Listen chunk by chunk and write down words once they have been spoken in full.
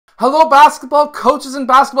Hello basketball coaches and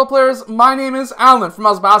basketball players, my name is Alan from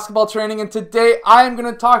House Basketball Training, and today I am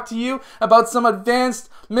going to talk to you about some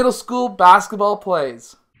advanced middle school basketball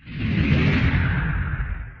plays.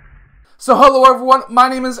 So hello everyone, my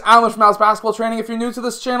name is Alan from House Basketball Training. If you're new to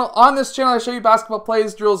this channel, on this channel I show you basketball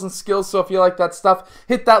plays, drills, and skills, so if you like that stuff,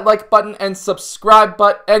 hit that like button and subscribe.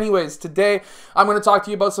 But anyways, today I'm going to talk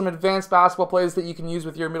to you about some advanced basketball plays that you can use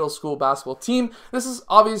with your middle school basketball team. This is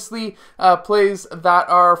obviously plays that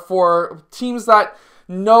are for teams that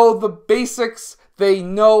know the basics. They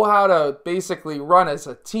know how to basically run as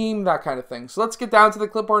a team, that kind of thing. So let's get down to the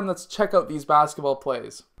clipboard and let's check out these basketball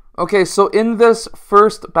plays. Okay, so in this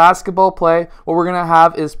first basketball play, what we're going to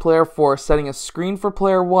have is player 4 setting a screen for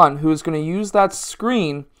player 1, who is going to use that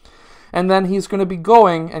screen, and then he's going to be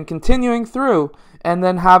going and continuing through, and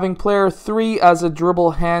then having player 3 as a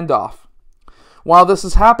dribble handoff. While this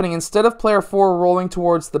is happening, instead of player 4 rolling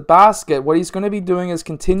towards the basket, what he's going to be doing is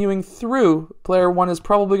continuing through. Player 1 is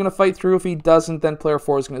probably going to fight through. If he doesn't, then player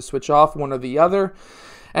 4 is going to switch off, one or the other.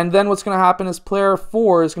 And then what's going to happen is player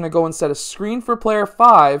 4 is going to go and set a screen for player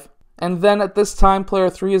 5. And then at this time, player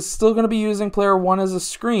 3 is still going to be using player 1 as a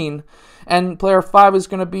screen. And player 5 is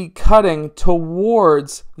going to be cutting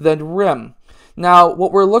towards the rim. Now,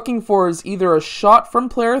 what we're looking for is either a shot from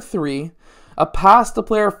player 3, a pass to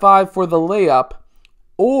player 5 for the layup,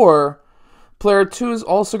 or player 2 is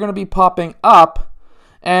also going to be popping up,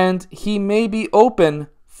 and he may be open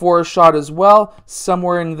for a shot as well,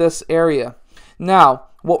 somewhere in this area. Now,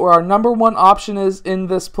 what our number one option is in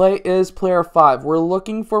this play is player 5. We're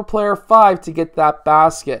looking for player 5 to get that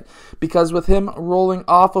basket, because with him rolling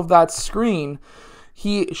off of that screen,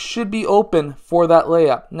 he should be open for that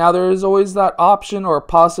layup. Now, there is always that option or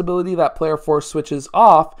possibility that player 4 switches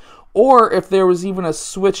off, or if there was even a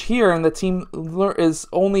switch here and the team is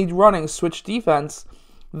only running switch defense,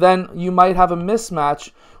 then you might have a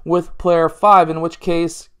mismatch with player 5, in which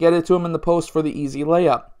case, get it to him in the post for the easy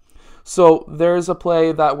layup. So there's a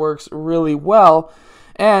play that works really well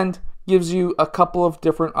and gives you a couple of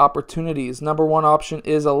different opportunities. Number one option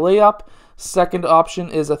is a layup. Second option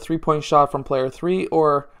is a three-point shot from player 3,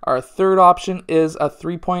 or our third option is a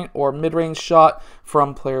three-point or mid-range shot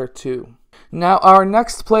from player 2. Now our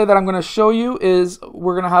next play that I'm going to show you is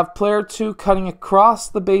we're going to have player 2 cutting across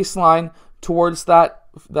the baseline towards that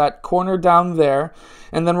corner down there,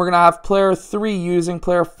 and then we're going to have player 3 using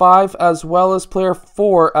player 5 as well as player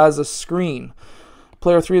 4 as a screen.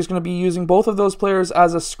 Player 3 is going to be using both of those players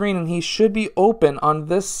as a screen, and he should be open on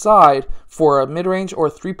this side for a mid-range or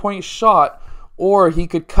three-point shot, or he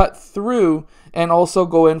could cut through and also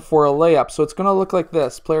go in for a layup. So it's going to look like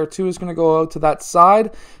this. Player 2 is going to go out to that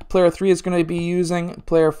side. Player 3 is going to be using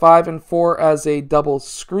player 5 and 4 as a double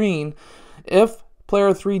screen. If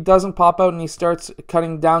player 3 doesn't pop out and he starts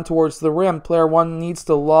cutting down towards the rim, player 1 needs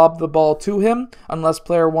to lob the ball to him, unless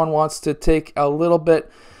player 1 wants to take a little bit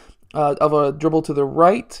of a dribble to the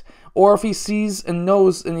right. Or if he sees and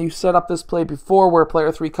knows, and you set up this play before where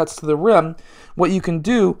player 3 cuts to the rim, what you can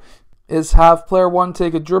do is have player 1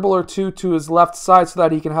 take a dribble or two to his left side so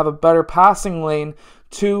that he can have a better passing lane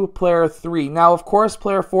to player 3. Now, of course,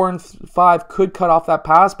 player 4 and 5 could cut off that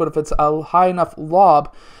pass, but if it's a high enough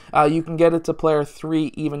lob, you can get it to player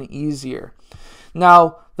 3 even easier.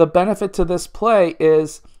 Now, the benefit to this play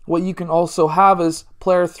is what you can also have is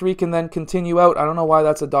player 3 can then continue out. I don't know why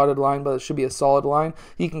that's a dotted line, but it should be a solid line.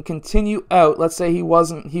 He can continue out. Let's say he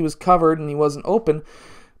was covered and he wasn't open.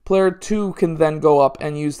 Player 2 can then go up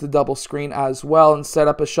and use the double screen as well and set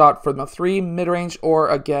up a shot from the 3, mid-range, or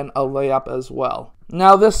again a layup as well.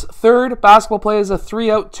 Now this third basketball play is a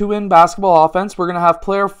 3-out, 2-in basketball offense. We're going to have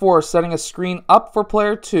player 4 setting a screen up for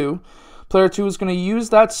player 2. Player 2 is going to use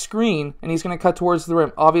that screen and he's going to cut towards the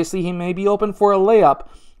rim. Obviously he may be open for a layup,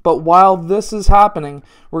 but while this is happening,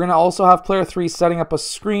 we're going to also have player 3 setting up a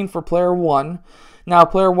screen for player 1. Now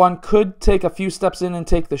player 1 could take a few steps in and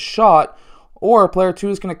take the shot, or player 2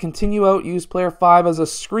 is going to continue out, use player 5 as a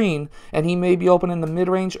screen, and he may be open in the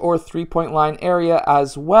mid-range or three-point line area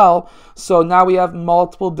as well. So now we have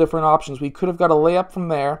multiple different options. We could have got a layup from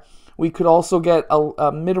there. We could also get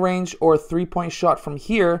a mid-range or three-point shot from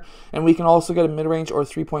here, and we can also get a mid-range or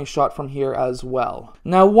three-point shot from here as well.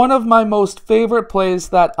 Now, one of my most favorite plays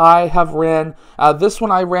that I have ran, this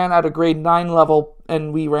one I ran at a grade 9 level,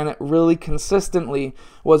 and we ran it really consistently,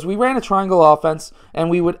 was we ran a triangle offense, and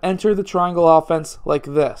we would enter the triangle offense like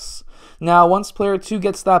this. Now, once player 2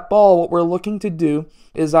 gets that ball, what we're looking to do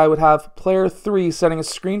is I would have player 3 setting a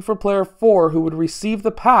screen for player 4 who would receive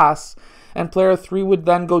the pass, and player 3 would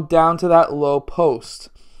then go down to that low post.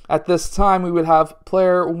 At this time, we would have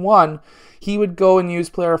player 1 he would go and use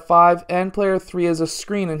player 5 and player 3 as a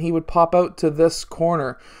screen, and he would pop out to this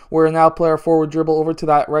corner, where now player 4 would dribble over to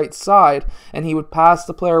that right side, and he would pass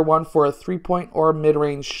to player 1 for a 3-point or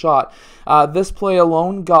mid-range shot. This play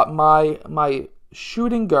alone got my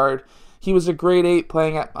shooting guard. He was a grade 8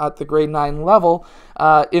 playing at the grade 9 level.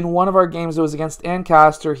 In one of our games, it was against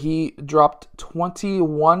Ancaster, he dropped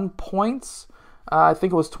 21 points. I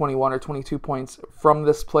think it was 21 or 22 points from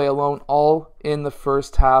this play alone, all in the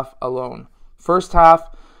first half alone. First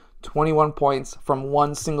half, 21 points from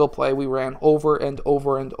one single play we ran over and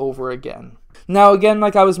over and over again. Now again,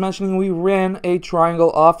 like I was mentioning, we ran a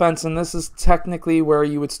triangle offense, and this is technically where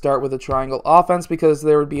you would start with a triangle offense because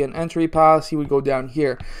there would be an entry pass, he would go down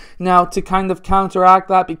here. Now to kind of counteract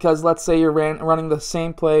that, because let's say you're running the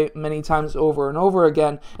same play many times over and over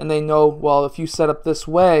again, and they know, well, if you set up this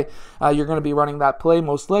way, you're going to be running that play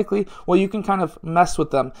most likely, well, you can kind of mess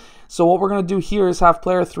with them. So what we're going to do here is have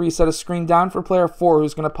player 3 set a screen down for player 4,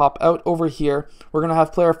 who's going to pop out over here. We're going to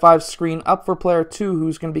have player 5 screen up for player 2,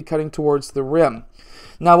 who's going to be cutting towards the rim.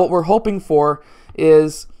 Now what we're hoping for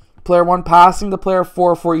is player 1 passing to player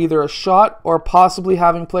 4 for either a shot, or possibly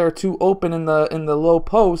having player 2 open in the low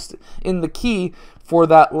post in the key for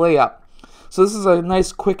that layup. So this is a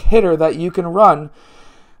nice quick hitter that you can run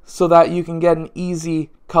so that you can get an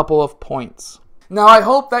easy couple of points. Now, I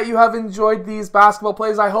hope that you have enjoyed these basketball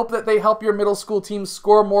plays. I hope that they help your middle school team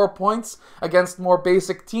score more points against more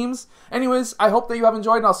basic teams. Anyways, I hope that you have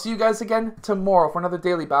enjoyed, and I'll see you guys again tomorrow for another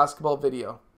daily basketball video.